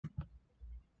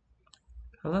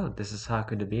Hello, this is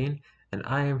Haku the Bean, and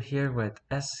I am here with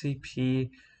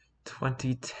SCP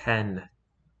 2010.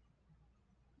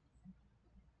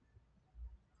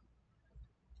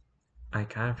 I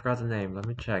kind of forgot the name. Let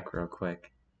me check real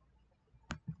quick.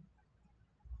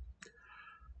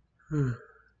 Oh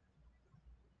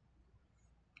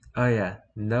yeah,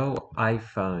 no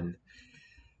iPhone,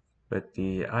 but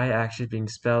the I actually being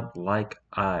spelled like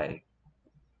I.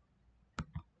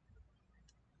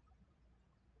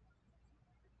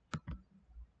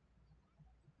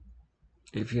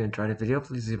 If you enjoyed the video,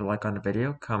 please leave a like on the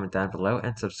video, comment down below,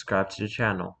 and subscribe to the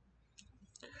channel.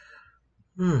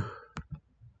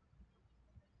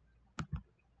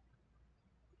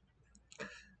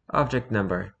 Object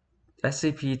number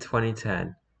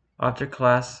SCP-2010. Object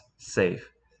class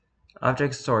safe.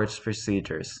 Object storage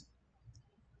procedures.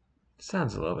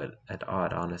 Sounds a little bit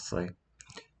odd, honestly.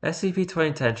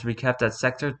 SCP-2010 should be kept at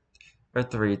Sector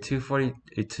 3,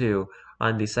 242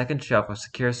 on the second shelf of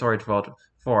Secure Storage Vault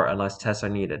 4 unless tests are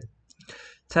needed.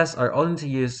 Tests are only to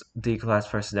use D-Class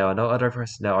personnel, and no other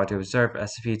personnel are to observe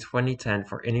SCP-2010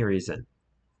 for any reason.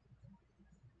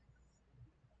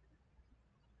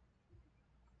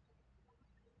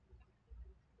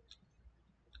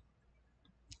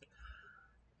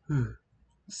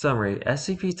 Summary: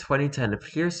 SCP-2010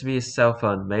 appears to be a cell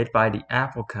phone made by the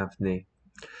Apple Company.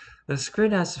 The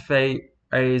screen has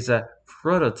a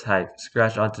prototype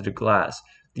scratched onto the glass.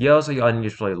 The yellows are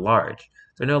unusually large.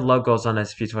 There are no logos on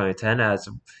SCP-2010 as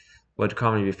would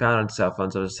commonly be found on cell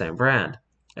phones of the same brand.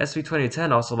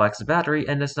 SCP-2010 also lacks a battery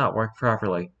and does not work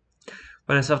properly.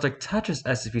 When a subject touches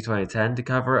SCP-2010, the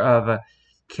cover of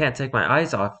Can't Take My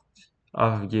Eyes Off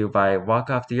of You by Walk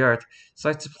Off the Earth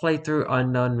starts to play through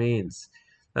unknown means.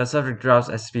 The subject drops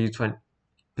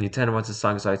SCP-2010 once the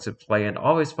song starts to play and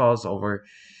always falls over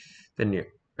the near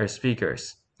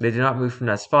speakers. They do not move from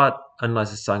that spot unless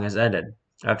the song has ended.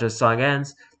 After the song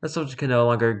ends, the subject can no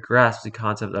longer grasp the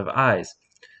concept of eyes.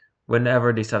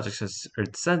 Whenever the subject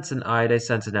sense an eye, they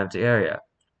sense an empty area.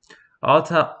 All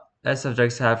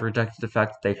subjects have rejected the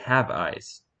fact that they have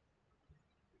eyes.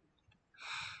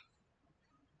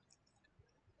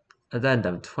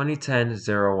 Addendum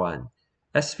 2010-01.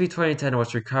 SCP-2010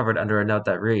 was recovered under a note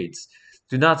that reads,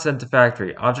 "Do not send to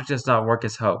factory. Object does not work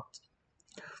as hoped.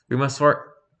 We must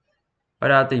sort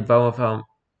out the bone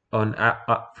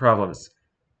problems.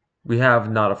 We have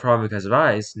not a problem because of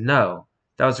eyes. No.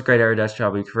 That was a great error that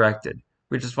shall be corrected.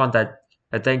 We just want that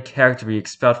dang character to be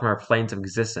expelled from our planes of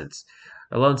existence.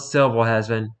 A lone syllable has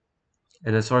been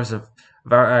in the source of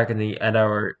our agony, and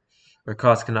our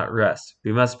cause cannot rest.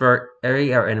 We must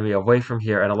bury our enemy away from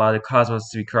here and allow the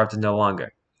cosmos to be corrupted no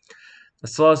longer. The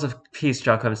solace of peace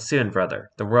shall come soon,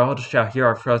 brother. The world shall hear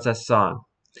our protest song.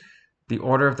 The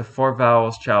order of the four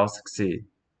vowels shall succeed.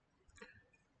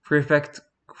 Prefect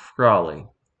Crawley."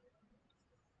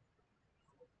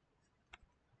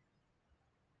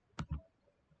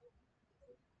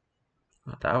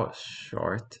 Well, that was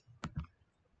short.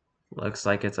 Looks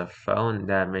like it's a phone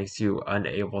that makes you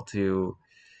unable to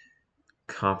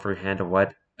comprehend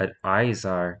what eyes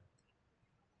are.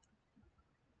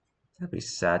 That'd be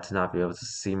sad to not be able to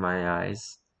see my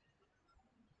eyes.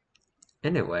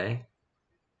 Anyway,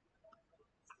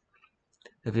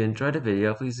 if you enjoyed the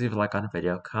video, please leave a like on the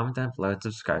video, comment down below, and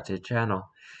subscribe to the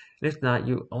channel. And if not,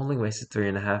 you only wasted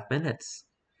 3.5 minutes,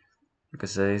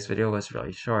 because today's video was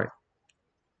really short.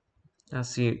 I'll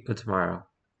see you tomorrow.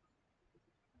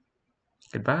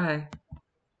 Goodbye.